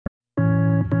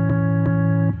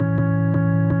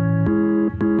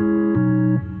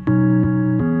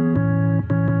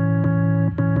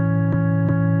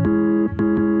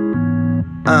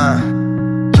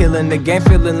in the game,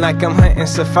 feeling like I'm hunting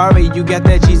safari. You got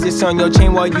that Jesus on your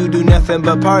chain while you do nothing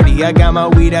but party. I got my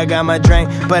weed, I got my drink,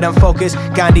 but I'm focused.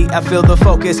 Gandhi, I feel the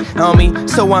focus on me,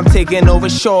 so I'm taking over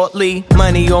shortly.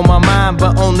 Money on my mind,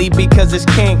 but only because it's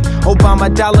king.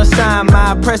 Obama dollar sign,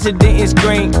 my president is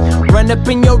green. Run up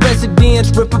in your residence,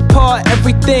 rip apart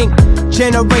everything.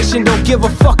 Generation don't give a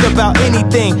fuck about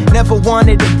anything. Never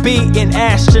wanted to be an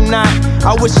astronaut.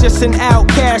 I was just an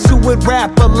outcast who would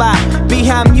rap a lot.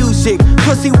 Behind music,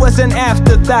 pussy was an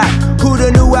afterthought.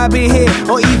 Who'da knew I'd be here,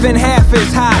 or even half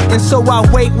as hot? And so I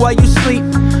wait while you sleep,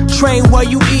 train while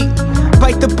you eat.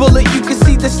 Bite the bullet, you can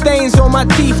see the stains on my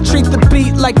teeth. Treat the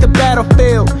beat like the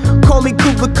battlefield. Call me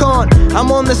Kublai Khan,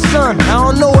 I'm on the sun. I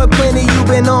don't know what planet you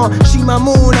been on. She my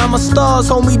moon, I'm a stars,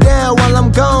 hold me down while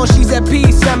I'm gone. She's at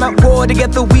peace, I'm at war,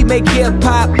 together we make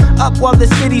hip-hop. Up while the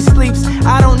city sleeps,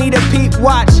 I don't need a peep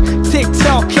watch.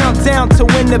 Tick-tock, countdown to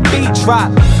when the beat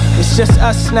drop. It's just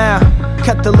us now,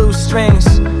 cut the loose strings.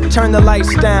 Turn the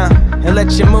lights down and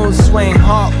let your mood swing.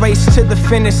 Heart race to the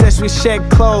finish as we shed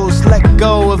clothes. Let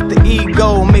go of the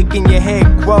ego, making your head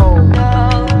grow.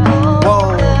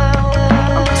 Whoa,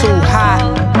 I'm too hot,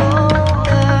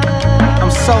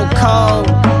 I'm so cold.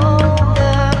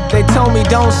 They told me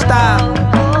don't stop,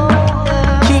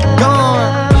 keep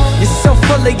going. You're so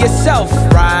full of yourself,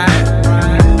 right?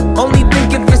 Only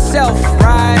think of yourself,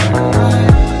 right?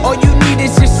 All you need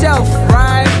is yourself,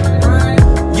 right?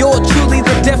 You're truly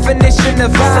the definition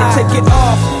of I. So take it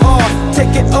off,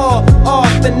 take it all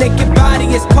off. The naked body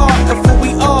is part of who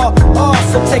we are.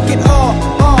 So take it all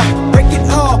off, break it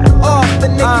all off. The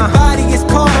naked body is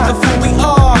part of who we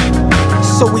are.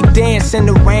 So we dance in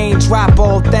the rain, drop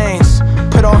all things.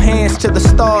 Put our hands to the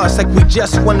stars like we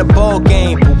just won the ball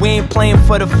game. But we ain't playing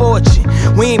for the fortune,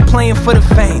 we ain't playing for the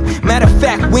fame. Matter of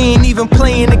fact, we ain't even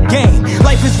playing the game.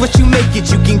 Life is what you make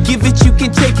it, you can give it, you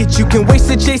can take it. You can waste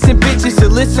it chasing bitches, so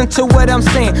listen to what I'm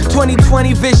saying.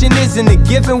 2020 vision isn't a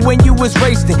given when you was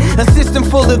raised in a system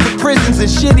full of the prisons and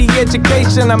shitty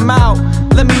education. I'm out,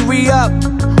 let me re-up.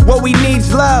 What we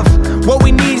need's love, what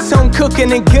we need's home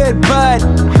cooking and good bud.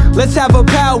 Let's have a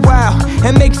powwow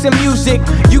and make some music.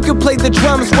 You can play the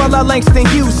drums while I Langston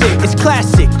Hughes it. It's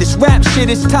classic, this rap shit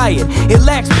is tired, it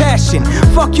lacks passion.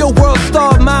 Fuck your world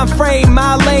star mind frame,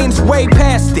 my lane's way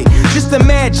past it. Just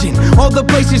imagine all the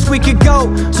places we could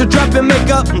go. So drop your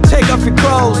makeup and take off your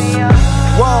clothes.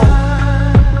 Whoa.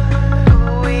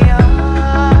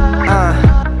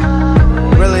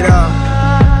 Really though,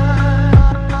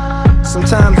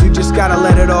 sometimes you just gotta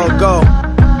let it all go.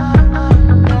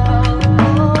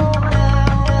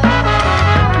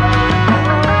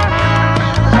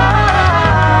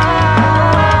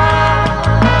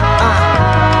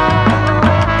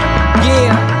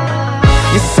 Yeah,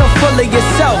 you're so full of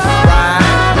yourself,